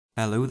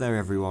Hello there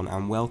everyone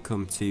and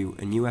welcome to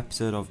a new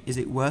episode of Is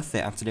It Worth It?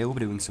 And today we'll be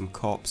doing some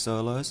Corp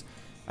solos.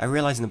 I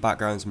realise in the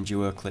background some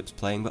duo clips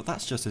playing, but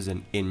that's just as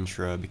an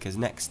intro because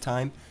next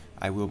time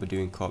I will be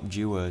doing Corp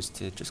duos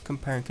to just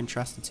compare and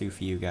contrast the two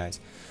for you guys.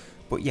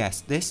 But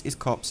yes, this is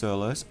Corp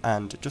solos,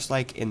 and just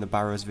like in the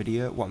Barrows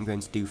video, what I'm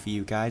going to do for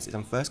you guys is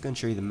I'm first going to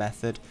show you the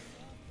method,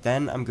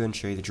 then I'm going to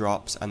show you the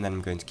drops, and then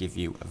I'm going to give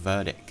you a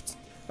verdict.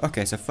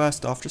 Okay, so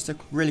first off, just a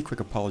really quick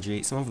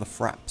apology, some of the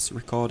Fraps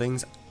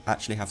recordings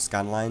actually have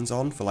scan lines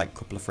on for like a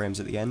couple of frames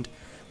at the end,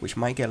 which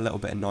might get a little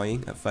bit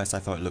annoying. At first I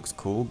thought it looks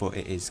cool, but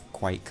it is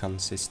quite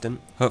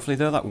consistent. Hopefully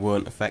though that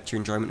won't affect your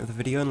enjoyment of the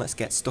video, and let's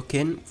get stuck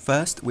in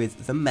first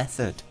with the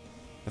method.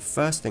 The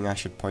first thing I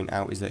should point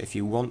out is that if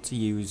you want to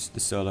use the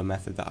solo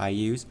method that I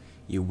use,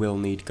 you will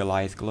need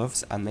Goliath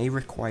gloves, and they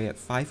require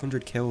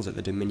 500 kills at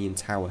the Dominion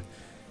Tower.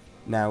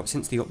 Now,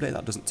 since the update,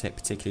 that doesn't take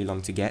particularly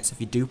long to get, so if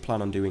you do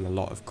plan on doing a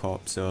lot of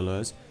Corp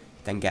solos,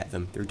 then get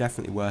them. They're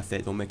definitely worth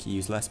it. They'll make you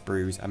use less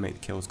brews and make the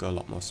kills go a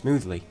lot more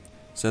smoothly.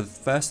 So the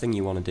first thing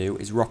you want to do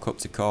is rock up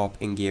to Corp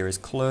in gear as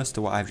close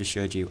to what I've just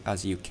showed you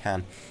as you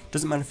can.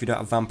 Doesn't matter if you don't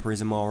have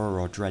Vampirism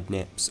Aura or Dread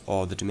Nips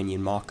or the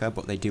Dominion Marker,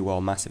 but they do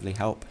all massively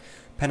help.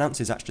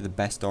 Penance is actually the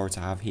best aura to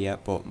have here,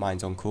 but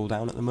mine's on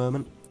cooldown at the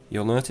moment.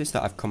 You'll notice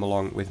that I've come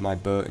along with my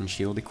bow and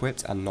shield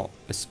equipped and not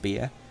a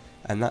spear,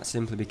 and that's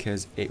simply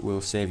because it will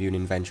save you an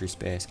inventory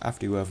space.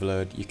 After you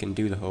overload, you can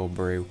do the whole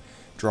brew,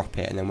 drop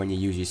it, and then when you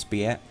use your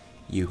spear,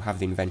 you have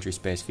the inventory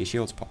space for your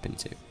shield to pop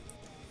into.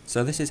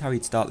 So this is how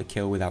you'd start the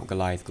kill without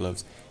Goliath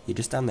gloves. You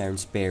just stand there and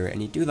spear it,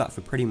 and you do that for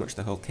pretty much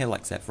the whole kill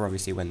except for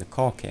obviously when the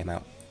core came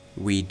out.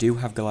 We do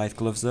have Goliath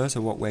gloves though, so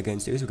what we're going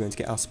to do is we're going to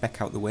get our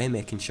spec out the way,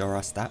 making sure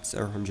our stats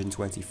are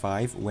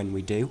 125 when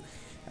we do,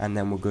 and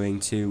then we're going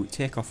to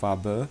take off our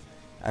bow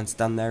and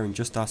stand there in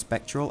just our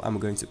spectral, and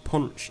we're going to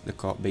punch the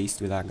Corp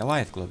beast with our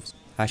Goliath gloves.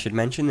 I should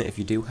mention that if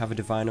you do have a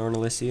Divine or an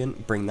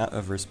Elysian, bring that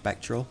over a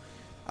spectral.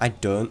 I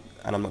don't,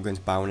 and I'm not going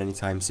to buy one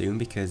anytime soon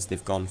because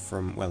they've gone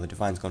from, well, the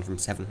Divine's gone from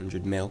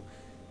 700 mil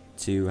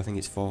to, I think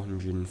it's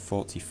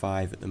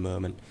 445 at the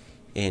moment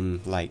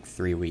in like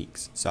 3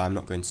 weeks, so I'm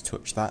not going to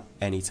touch that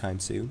anytime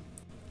soon.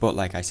 But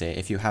like I say,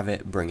 if you have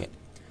it, bring it.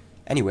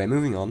 Anyway,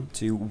 moving on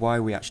to why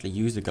we actually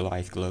use the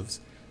Goliath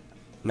gloves.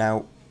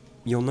 Now,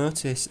 you'll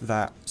notice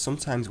that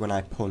sometimes when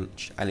I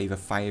punch, I leave a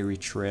fiery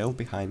trail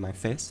behind my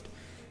fist.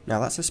 Now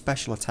that's a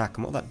special attack,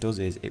 and what that does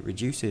is it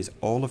reduces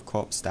all of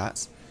Corp's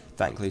stats.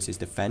 That includes his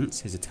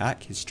defense, his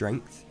attack, his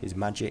strength, his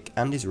magic,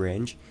 and his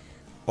range,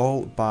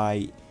 all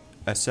by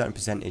a certain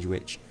percentage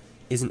which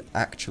isn't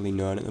actually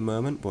known at the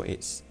moment, but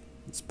it's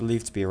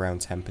believed to be around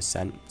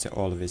 10% to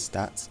all of his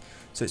stats.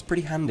 So it's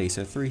pretty handy.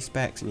 So 3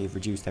 specs and you've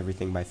reduced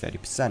everything by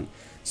 30%.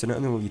 So not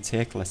only will you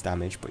take less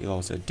damage, but you'll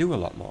also do a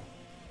lot more.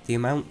 The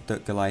amount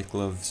that Goliath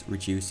gloves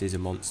reduces a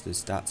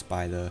monster's stats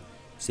by though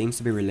seems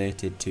to be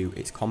related to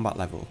its combat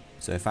level.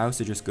 So if I was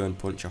to just go and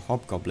punch a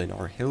hobgoblin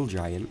or a hill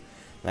giant,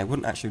 I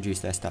wouldn't actually reduce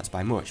their stats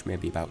by much,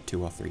 maybe about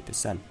 2 or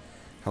 3%.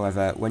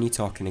 However, when you're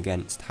talking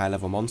against high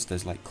level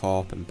monsters like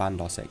Corp and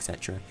Bandos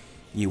etc,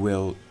 you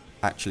will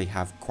actually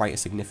have quite a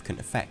significant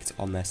effect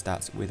on their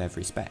stats with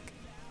every spec.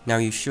 Now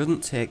you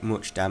shouldn't take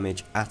much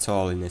damage at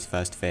all in this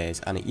first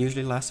phase, and it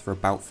usually lasts for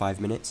about 5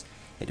 minutes.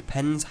 It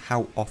depends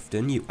how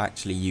often you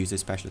actually use a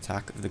special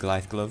attack of the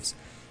Goliath gloves.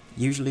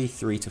 Usually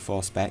 3 to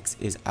 4 specs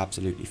is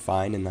absolutely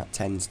fine, and that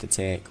tends to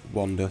take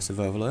 1 dose of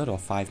overload or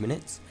 5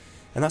 minutes.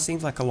 And that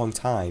seems like a long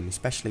time,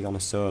 especially on a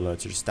solo,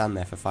 to just stand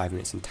there for 5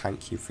 minutes and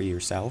tank you for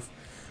yourself.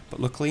 But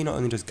luckily not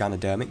only does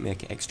Ganodermic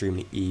make it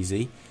extremely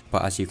easy,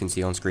 but as you can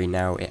see on screen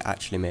now, it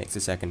actually makes the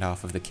second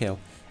half of the kill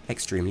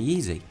extremely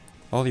easy.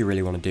 All you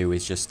really want to do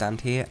is just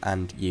stand here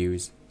and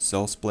use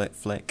Soul Split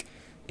Flick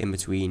in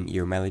between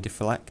your melee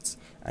deflects,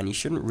 and you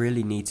shouldn't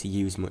really need to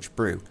use much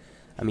brew.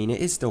 I mean,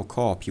 it is still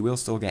Corp, you will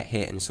still get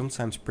hit, and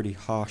sometimes pretty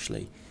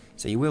harshly,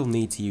 so you will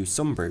need to use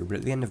some brew, but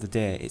at the end of the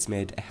day it's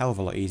made a hell of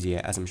a lot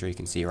easier, as I'm sure you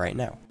can see right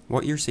now.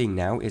 What you're seeing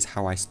now is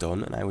how I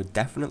stun, and I would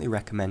definitely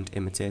recommend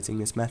imitating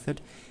this method.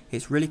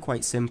 It's really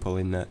quite simple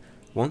in that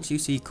once you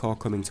see Core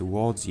coming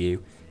towards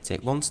you,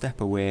 take 1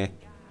 step away,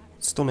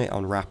 stun it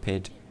on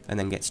rapid, and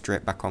then get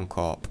straight back on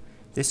Corp.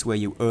 This way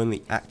you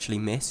only actually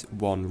miss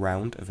 1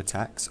 round of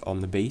attacks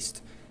on the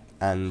beast,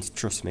 and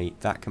trust me,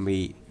 that can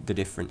be the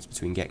difference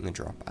between getting the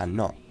drop and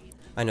not.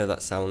 I know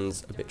that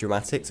sounds a bit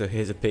dramatic, so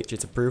here's a picture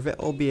to prove it,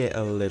 albeit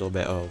a little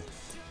bit old.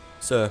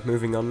 So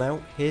moving on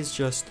now, here's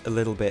just a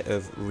little bit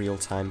of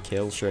real-time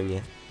kill showing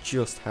you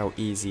just how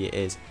easy it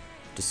is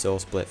to soul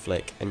split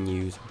flick and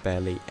use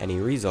barely any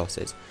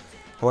resources.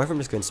 However, I'm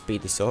just going to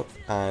speed this up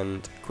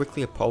and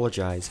quickly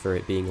apologise for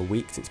it being a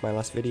week since my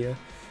last video.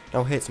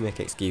 Now I hate to make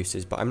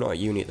excuses, but I'm not at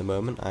uni at the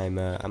moment. I'm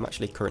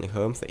actually currently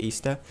home for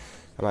Easter,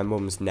 and my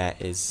mum's net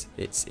it's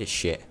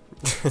shit,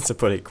 to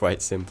put it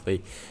quite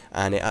simply,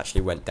 and it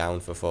actually went down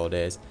for 4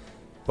 days.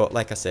 But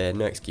like I said,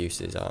 no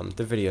excuses.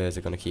 The videos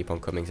are going to keep on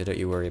coming, so don't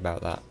you worry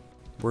about that.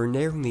 We're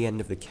nearing the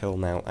end of the kill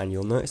now, and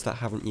you'll notice that I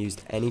haven't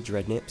used any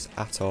Dread Nips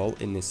at all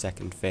in this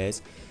second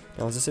phase.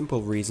 Now there's a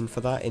simple reason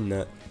for that, in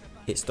that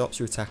it stops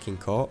you attacking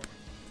Corp,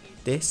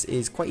 This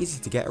is quite easy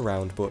to get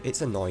around, but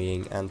it's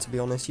annoying, and to be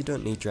honest, you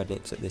don't need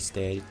dreadnips at this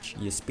stage.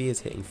 Your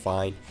spear's hitting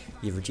fine,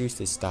 you've reduced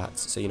his stats,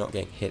 so you're not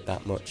getting hit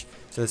that much,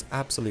 so there's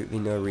absolutely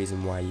no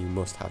reason why you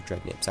must have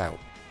dreadnips out.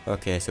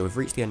 Okay, so we've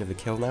reached the end of the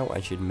kill now. I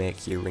should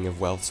make your Ring of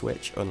Wealth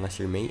switch, unless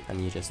you're me, and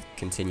you just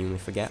continually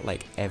forget,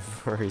 like,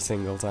 every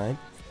single time.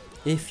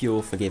 If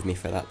you'll forgive me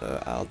for that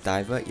though, I'll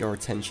divert your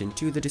attention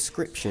to the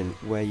description,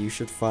 where you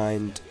should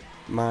find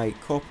my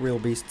Corporeal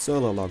Beast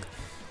solo log.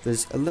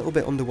 There's a little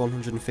bit under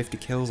 150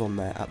 kills on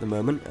there at the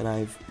moment, and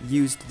I've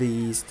used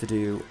these to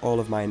do all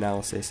of my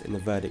analysis in the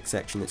verdict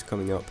section that's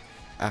coming up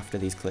after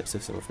these clips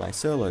of some of my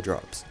solo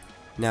drops.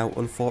 Now,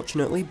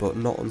 unfortunately, but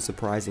not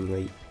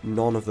unsurprisingly,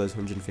 none of those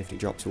 150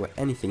 drops were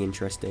anything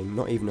interesting,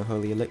 not even a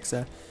holy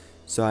elixir,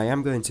 so I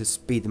am going to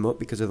speed them up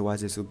because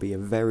otherwise this will be a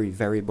very,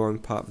 very boring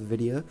part of the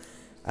video,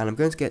 and I'm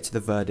going to get to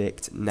the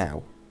verdict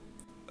now.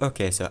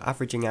 Okay, so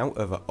averaging out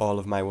over all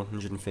of my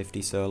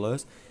 150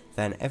 solos,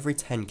 then every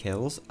 10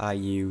 kills I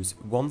use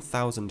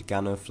 1000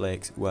 Gano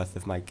Flakes worth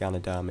of my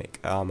Ganodermic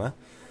armour,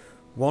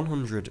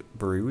 100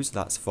 Brews,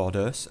 that's 4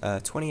 dose,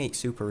 28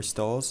 Super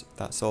Restores,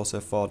 that's also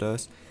 4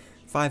 dose,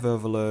 5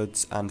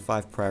 Overloads and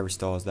 5 Prayer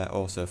Restores, they're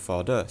also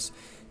 4 dose.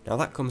 Now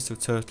that comes to a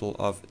total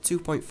of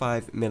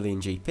 2.5 million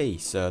GP,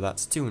 so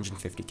that's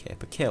 250k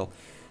per kill,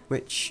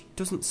 which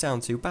doesn't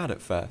sound too bad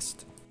at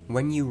first.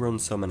 When you run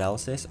some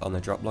analysis on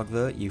the drop log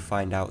though, you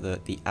find out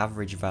that the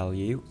average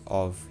value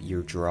of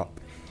your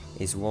drop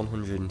is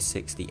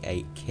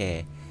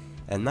 168k,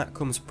 and that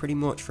comes pretty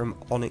much from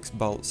Onyx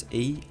Bolts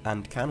E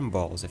and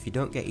Cannonballs. If you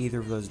don't get either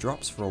of those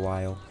drops for a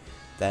while,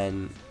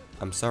 then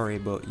I'm sorry,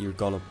 but you're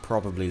gonna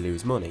probably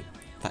lose money.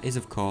 That is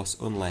of course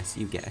unless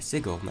you get a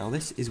sigil. Now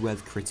this is where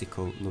the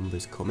critical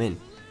numbers come in.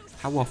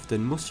 How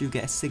often must you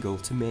get a sigil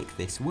to make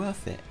this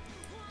worth it?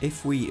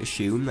 If we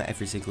assume that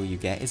every sigil you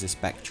get is a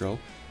spectral,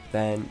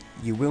 then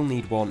you will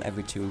need one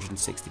every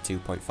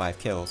 262.5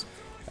 kills,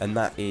 and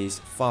that is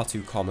far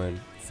too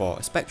common for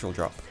a spectral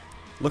drop.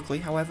 Luckily,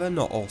 however,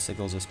 not all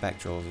sigils are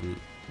spectrals, and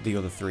the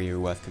other 3 are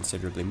worth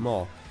considerably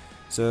more.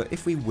 So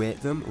if we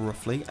weight them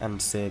roughly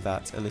and say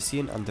that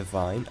Elysian and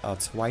Divine are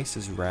twice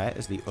as rare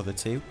as the other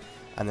 2,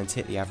 and then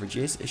take the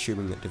averages,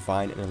 assuming that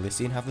Divine and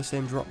Elysian have the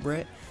same drop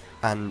rate,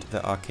 and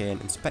that Arcane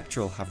and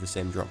Spectral have the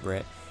same drop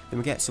rate, then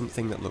we get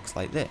something that looks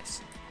like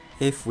this.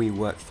 If we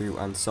work through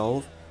and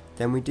solve,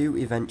 then we do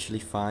eventually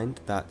find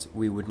that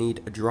we would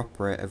need a drop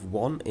rate of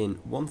 1 in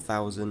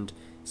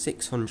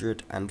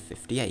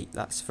 1658.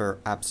 That's for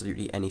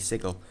absolutely any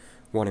sigil,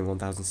 1 in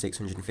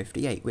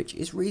 1658, which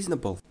is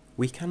reasonable.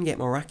 We can get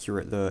more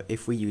accurate though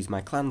if we use my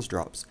clan's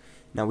drops.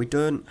 Now we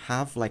don't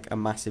have like a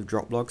massive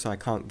drop log, so I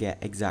can't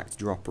get exact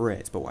drop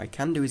rates, but what I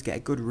can do is get a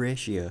good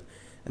ratio,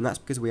 and that's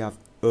because we have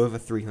over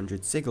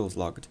 300 sigils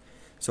logged.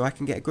 So I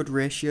can get a good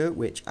ratio,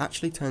 which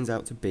actually turns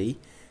out to be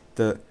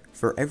that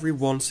for every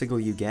 1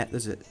 sigil you get,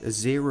 there's a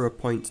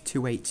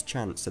 0.28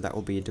 chance that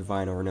will be a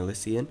Divine or an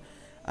Elysian,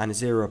 and a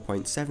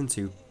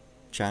 0.72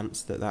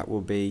 chance that that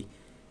will be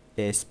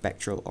a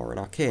Spectral or an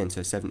Arcane,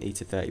 so 70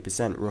 to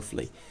 30%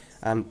 roughly.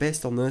 And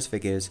based on those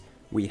figures,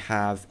 we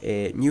have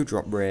a new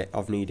drop rate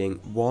of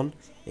needing 1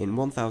 in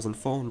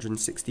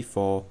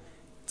 1464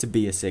 to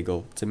be a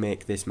sigil to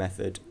make this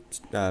method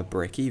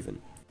break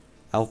even.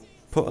 I'll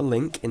put a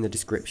link in the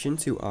description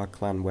to our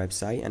clan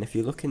website, and if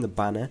you look in the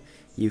banner,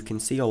 you can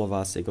see all of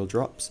our sigil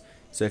drops.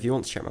 So if you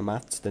want to check my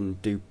maths, then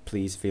do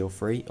please feel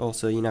free.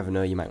 Also, you never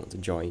know, you might want to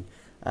join.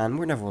 And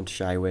we're never one to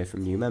shy away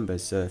from new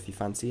members, so if you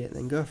fancy it,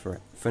 then go for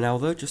it. For now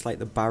though, just like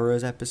the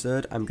Barrows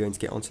episode, I'm going to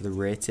get onto the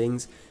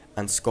ratings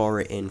and score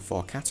it in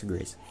 4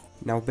 categories.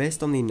 Now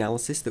based on the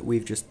analysis that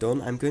we've just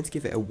done, I'm going to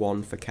give it a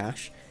 1 for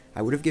cash.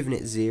 I would have given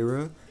it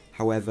 0,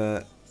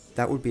 however,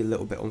 that would be a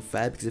little bit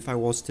unfair, because if I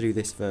was to do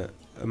this for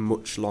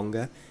much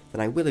longer, then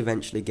I will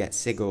eventually get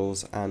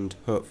sigils and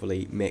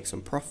hopefully make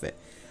some profit.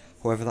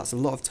 However, that's a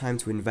lot of time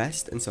to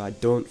invest, and so I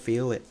don't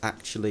feel it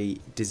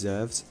actually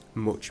deserves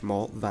much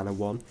more than a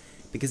 1,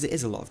 because it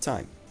is a lot of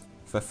time.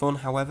 For fun,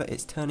 however,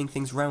 it's turning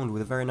things round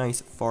with a very nice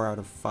 4 out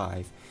of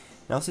 5.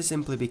 Now this is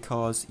simply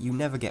because you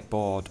never get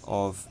bored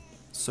of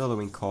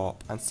soloing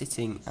Corp and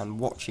sitting and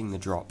watching the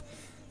drop,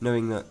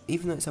 knowing that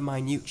even though it's a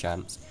minute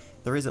chance,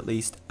 there is at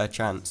least a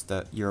chance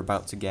that you're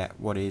about to get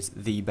what is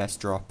the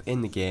best drop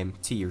in the game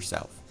to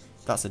yourself.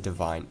 That's a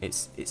Divine.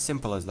 It's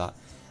simple as that.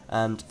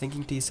 And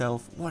thinking to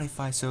yourself, what if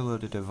I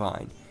soloed a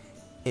Divine?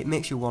 It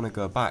makes you want to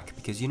go back,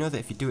 because you know that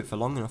if you do it for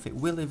long enough, it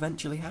will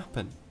eventually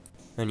happen.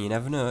 And you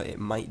never know, it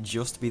might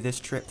just be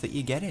this trip that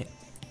you get it.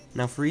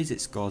 Now for ease,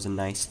 it scores a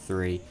nice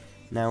 3.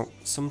 Now,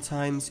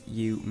 sometimes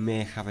you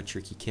may have a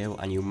tricky kill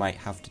and you might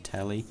have to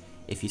telly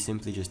if you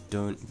simply just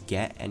don't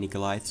get any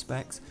Goliath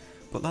specs,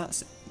 but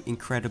that's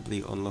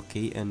incredibly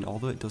unlucky, and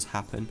although it does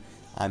happen,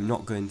 I'm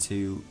not going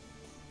to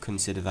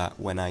consider that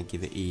when I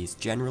give it ease.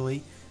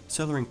 Generally,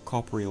 soloing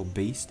Corporeal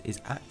Beast is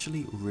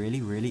actually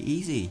really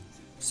easy.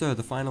 So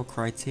the final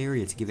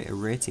criteria to give it a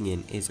rating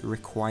in is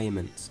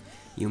requirements.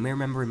 You may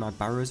remember in my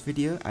Barrows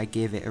video I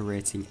gave it a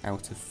rating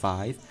out of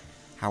 5,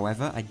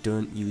 however I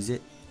don't use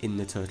it in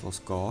the total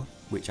score,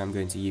 which I'm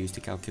going to use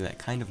to calculate a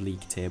kind of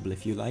league table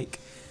if you like.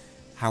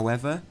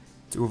 However,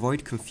 to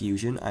avoid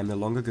confusion, I'm no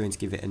longer going to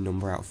give it a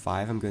number out of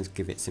 5, I'm going to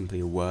give it simply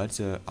a word.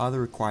 So are the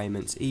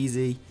requirements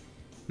easy,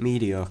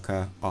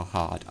 mediocre, or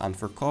hard? And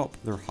for Corp,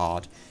 they're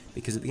hard,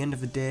 because at the end of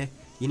the day,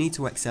 you need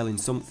to excel in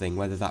something,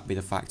 whether that be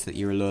the fact that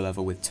you're a low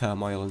level with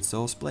Turmoil and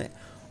Soul Split,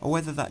 or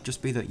whether that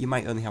just be that you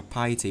might only have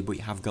Piety, but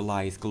you have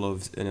Goliath,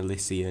 Gloves, and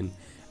Elysian,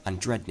 and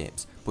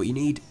Dreadnips, but you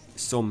need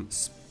some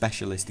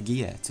specialist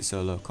gear to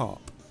solo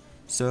Corp.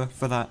 So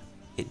for that,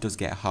 it does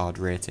get a hard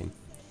rating.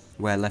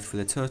 We're left with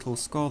a total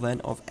score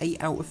then of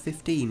 8 out of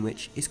 15,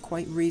 which is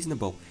quite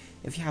reasonable.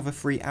 If you have a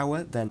free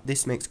hour, then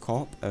this makes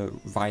Corp a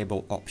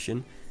viable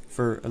option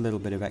for a little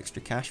bit of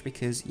extra cash,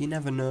 because you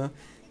never know,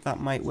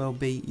 that might well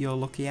be your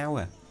lucky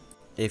hour.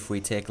 If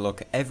we take a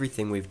look at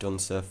everything we've done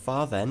so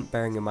far then,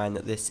 bearing in mind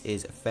that this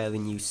is a fairly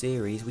new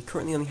series, we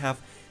currently only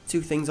have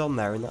 2 things on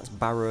there, and that's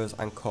Barrows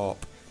and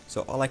Corp.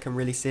 So all I can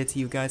really say to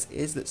you guys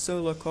is that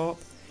solo Corp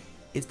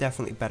is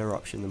definitely a better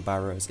option than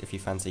Barrows if you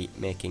fancy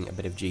making a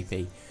bit of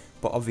GP.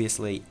 But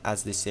obviously,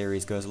 as this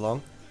series goes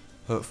along,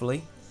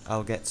 hopefully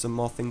I'll get some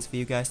more things for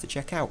you guys to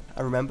check out.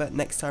 And remember,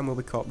 next time will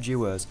be Corp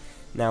duos.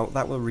 Now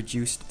that will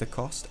reduce the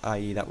cost,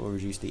 i.e. that will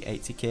reduce the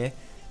 80k,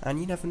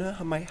 and you never know,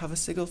 I might have a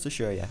sigil to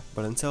show you.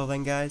 But until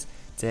then guys,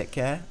 take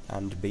care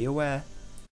and be aware.